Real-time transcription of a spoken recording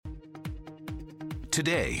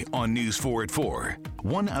Today on News 4 at 4,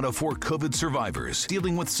 1 out of 4 COVID survivors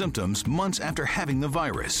dealing with symptoms months after having the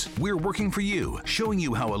virus. We're working for you, showing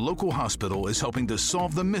you how a local hospital is helping to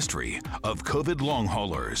solve the mystery of COVID long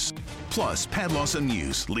haulers. Plus, Pat Lawson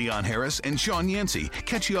News, Leon Harris, and Sean Yancey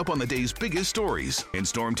catch you up on the day's biggest stories. And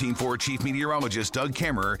Storm Team 4 Chief Meteorologist Doug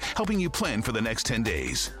Kammerer helping you plan for the next 10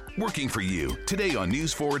 days. Working for you, today on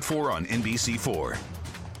News 4 at 4 on NBC4.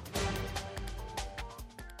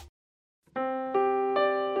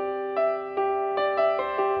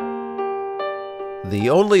 The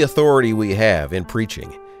only authority we have in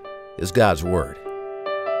preaching is God's Word.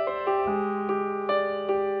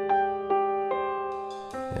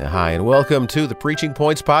 Hi, and welcome to the Preaching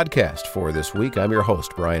Points podcast for this week. I'm your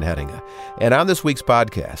host, Brian Hettinga. And on this week's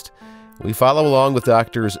podcast, we follow along with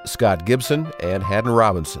Doctors Scott Gibson and Haddon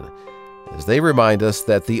Robinson as they remind us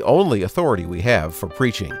that the only authority we have for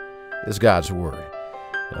preaching is God's Word.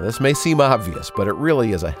 Now, this may seem obvious, but it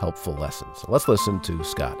really is a helpful lesson. So let's listen to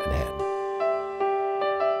Scott and Haddon.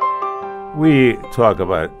 We talk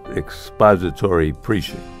about expository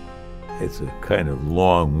preaching. It's a kind of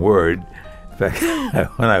long word. In fact,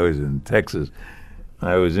 when I was in Texas,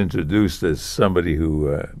 I was introduced as somebody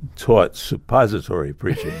who taught suppository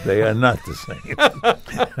preaching. They are not the same.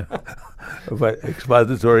 But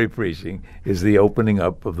expository preaching is the opening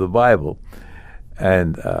up of the Bible.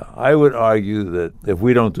 And I would argue that if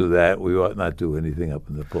we don't do that, we ought not do anything up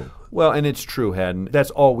in the pulpit. Well, and it's true, Haddon.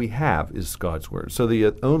 That's all we have is God's Word. So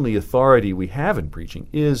the only authority we have in preaching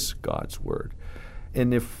is God's Word.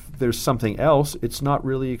 And if there's something else, it's not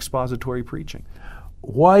really expository preaching.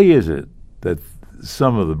 Why is it that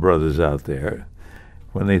some of the brothers out there,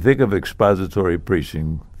 when they think of expository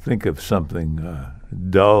preaching, think of something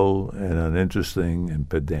dull and uninteresting and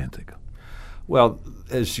pedantic? Well,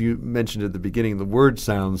 as you mentioned at the beginning, the word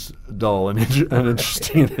sounds dull and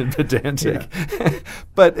uninteresting and pedantic. Yeah.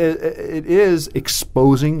 But it is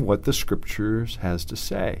exposing what the Scriptures has to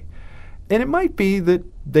say. And it might be that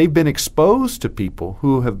they've been exposed to people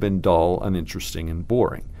who have been dull, uninteresting, and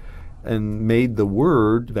boring, and made the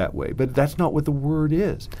Word that way. But that's not what the Word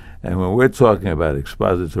is. And when we're talking about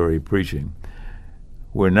expository preaching,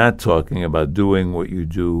 we're not talking about doing what you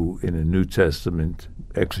do in a New Testament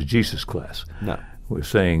exegesis class. No. We're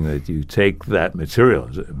saying that you take that material,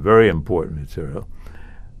 it's a very important material,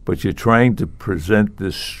 but you're trying to present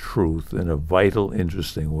this truth in a vital,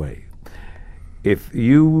 interesting way. If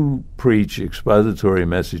you preach expository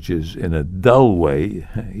messages in a dull way,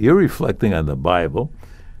 you're reflecting on the Bible.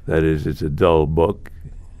 That is, it's a dull book.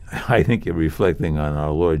 I think you're reflecting on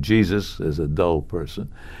our Lord Jesus as a dull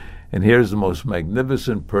person. And here's the most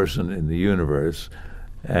magnificent person in the universe,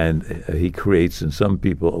 and he creates in some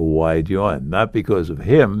people a wide yawn, not because of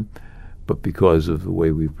him, but because of the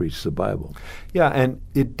way we preach the Bible. Yeah, and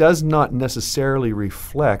it does not necessarily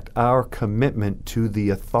reflect our commitment to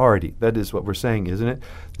the authority. That is what we're saying, isn't it?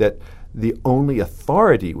 That the only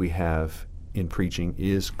authority we have in preaching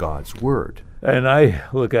is God's Word. And I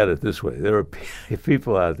look at it this way. There are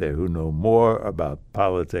people out there who know more about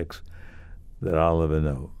politics than I'll ever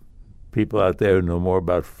know. People out there who know more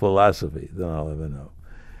about philosophy than I'll ever know.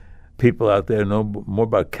 People out there know more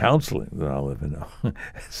about counseling than I'll ever know.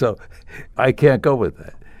 So I can't go with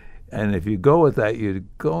that. And if you go with that, you're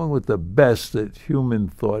going with the best that human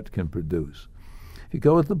thought can produce. If you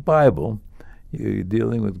go with the Bible, you're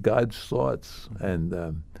dealing with God's thoughts,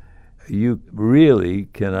 and you really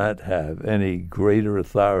cannot have any greater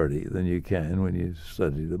authority than you can when you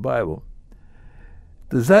study the Bible.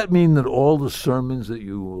 Does that mean that all the sermons that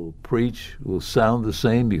you will preach will sound the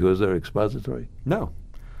same because they're expository? No,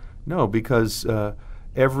 because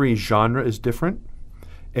every genre is different.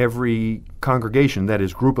 Every congregation, that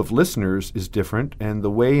is, group of listeners, is different. And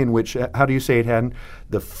the way in which, how do you say it, Haddon?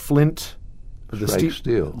 The flint... Strikes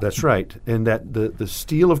steel. That's right. And that the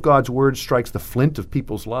steel of God's Word strikes the flint of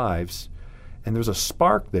people's lives. And there's a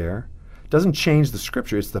spark there. It doesn't change the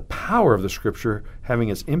Scripture. It's the power of the Scripture having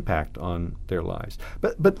its impact on their lives.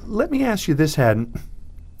 But let me ask you this, Haddon.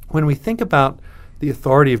 When we think about the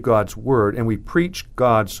authority of God's Word and we preach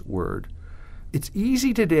God's Word, it's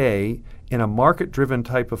easy today in a market-driven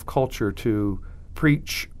type of culture to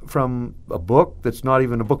preach from a book that's not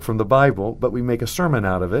even a book from the Bible, but we make a sermon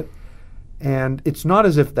out of it. And it's not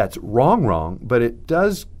as if that's wrong, but it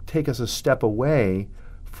does take us a step away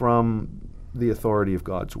from the authority of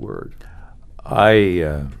God's Word.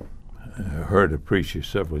 I heard a preacher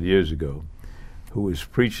several years ago who was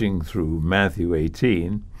preaching through Matthew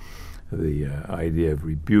 18, the idea of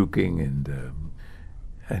rebuking,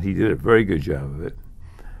 and he did a very good job of it.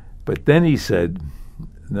 But then he said,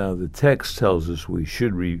 now the text tells us we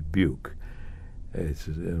should rebuke. It's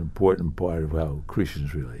an important part of how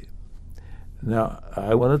Christians relate. Now,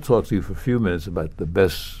 I want to talk to you for a few minutes about the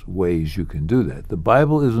best ways you can do that. The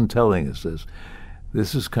Bible isn't telling us this.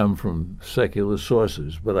 This has come from secular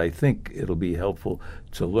sources, but I think it'll be helpful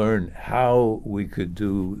to learn how we could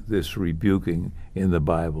do this rebuking in the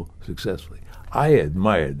Bible successfully. I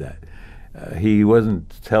admired that. He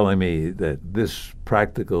wasn't telling me that this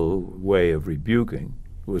practical way of rebuking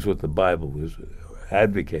was what the Bible was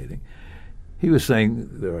advocating. He was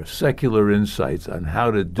saying there are secular insights on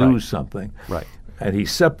how to do something. Right. And he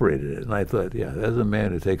separated it. And I thought, yeah, there's a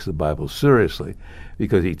man who takes the Bible seriously,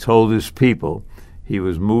 because he told his people he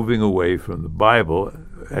was moving away from the Bible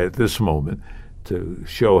at this moment to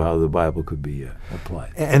show how the Bible could be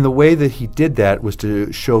applied. And the way that he did that was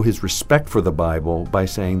to show his respect for the Bible by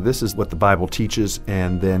saying this is what the Bible teaches,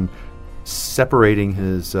 and then separating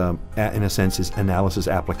his, in a sense, his analysis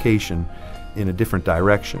application in a different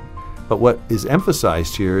direction. But what is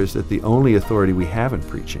emphasized here is that the only authority we have in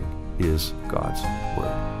preaching is God's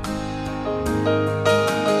Word.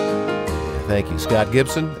 Thank you, Scott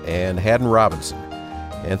Gibson and Haddon Robinson.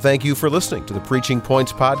 And thank you for listening to the Preaching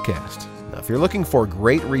Points podcast. Now, if you're looking for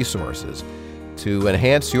great resources to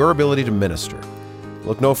enhance your ability to minister,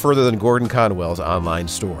 look no further than Gordon Conwell's online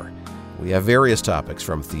store. We have various topics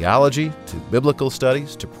from theology to biblical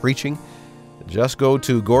studies to preaching. Just go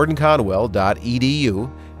to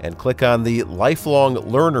gordonconwell.edu and click on the Lifelong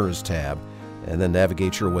Learners tab, and then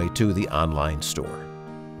navigate your way to the online store.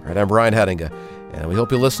 All right, I'm Brian Hettinga, and we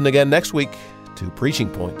hope you'll listen again next week to Preaching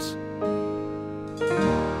Points.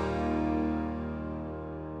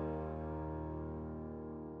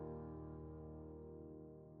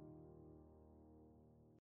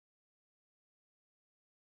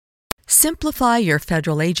 Simplify your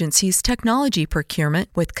federal agency's technology procurement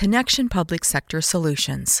with Connection Public Sector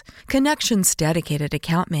Solutions. Connection's dedicated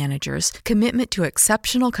account managers, commitment to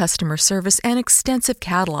exceptional customer service, and extensive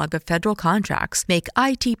catalog of federal contracts make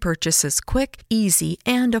IT purchases quick, easy,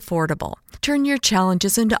 and affordable. Turn your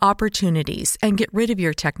challenges into opportunities and get rid of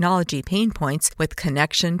your technology pain points with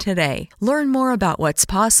Connection today. Learn more about what's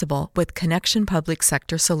possible with Connection Public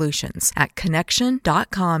Sector Solutions at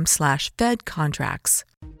connection.com/fedcontracts.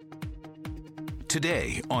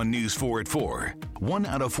 Today on News 4 at 4, 1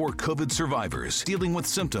 out of 4 COVID survivors dealing with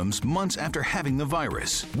symptoms months after having the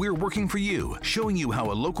virus. We're working for you, showing you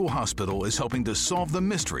how a local hospital is helping to solve the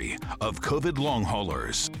mystery of COVID long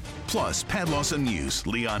haulers. Plus, Pat Lawson News,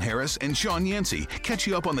 Leon Harris, and Sean Yancey catch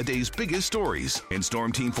you up on the day's biggest stories. And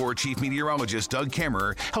Storm Team 4 Chief Meteorologist Doug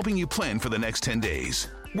Kammerer helping you plan for the next 10 days.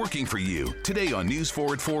 Working for you, today on News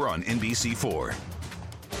 4 at 4 on NBC4.